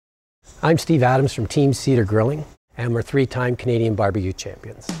I'm Steve Adams from Team Cedar Grilling, and we're 3-time Canadian BBQ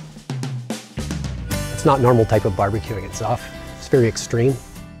champions. It's not normal type of barbecuing, it's very extreme.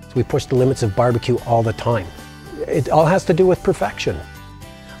 So we push the limits of barbecue all the time. It all has to do with perfection.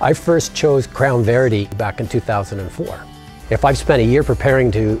 I first chose Crown Verity back in 2004. If I've spent a year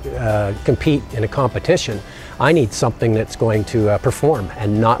preparing to compete in a competition, I need something that's going to perform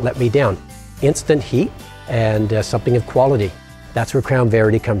and not let me down. Instant heat and something of quality. That's where Crown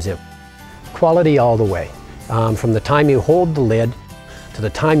Verity comes in. Quality all the way. From the time you hold the lid to the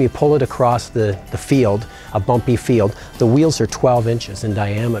time you pull it across the field, a bumpy field, the wheels are 12 inches in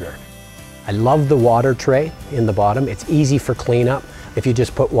diameter. I love the water tray in the bottom. It's easy for cleanup. If you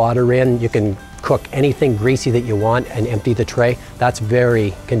just put water in, you can cook anything greasy that you want and empty the tray. That's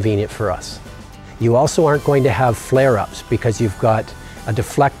very convenient for us. You also aren't going to have flare-ups because you've got a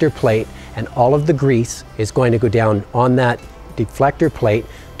deflector plate and all of the grease is going to go down on that deflector plate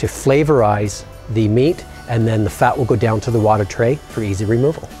to flavorize the meat, and then the fat will go down to the water tray for easy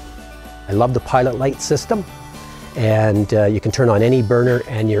removal. I love the pilot light system, and you can turn on any burner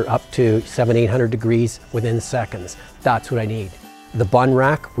and you're up to 700-800 degrees within seconds. That's what I need. The bun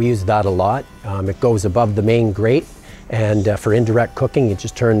rack, we use that a lot. It goes above the main grate, and for indirect cooking you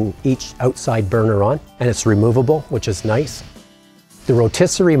just turn each outside burner on, and it's removable, which is nice. The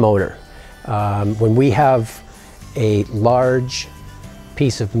rotisserie motor, when we have a large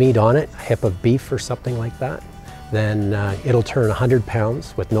piece of meat on it, a hip of beef or something like that, then it'll turn 100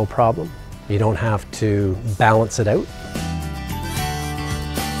 pounds with no problem. You don't have to balance it out.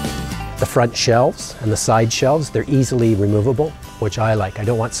 The front shelves and the side shelves, they're easily removable, which I like. I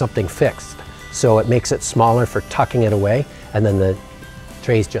don't want something fixed. So it makes it smaller for tucking it away, and then the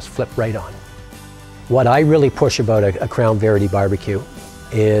trays just flip right on. What I really push about a Crown Verity barbecue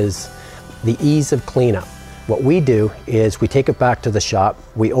is the ease of cleanup. What we do is we take it back to the shop,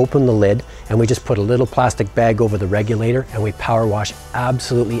 we open the lid, and we just put a little plastic bag over the regulator and we power wash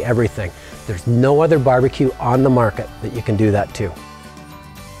absolutely everything. There's no other barbecue on the market that you can do that to.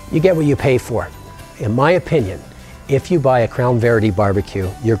 You get what you pay for. In my opinion, if you buy a Crown Verity barbecue,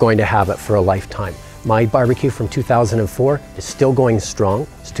 you're going to have it for a lifetime. My barbecue from 2004 is still going strong.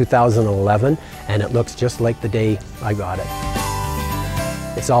 It's 2011, and it looks just like the day I got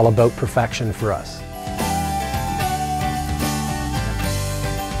it. It's all about perfection for us.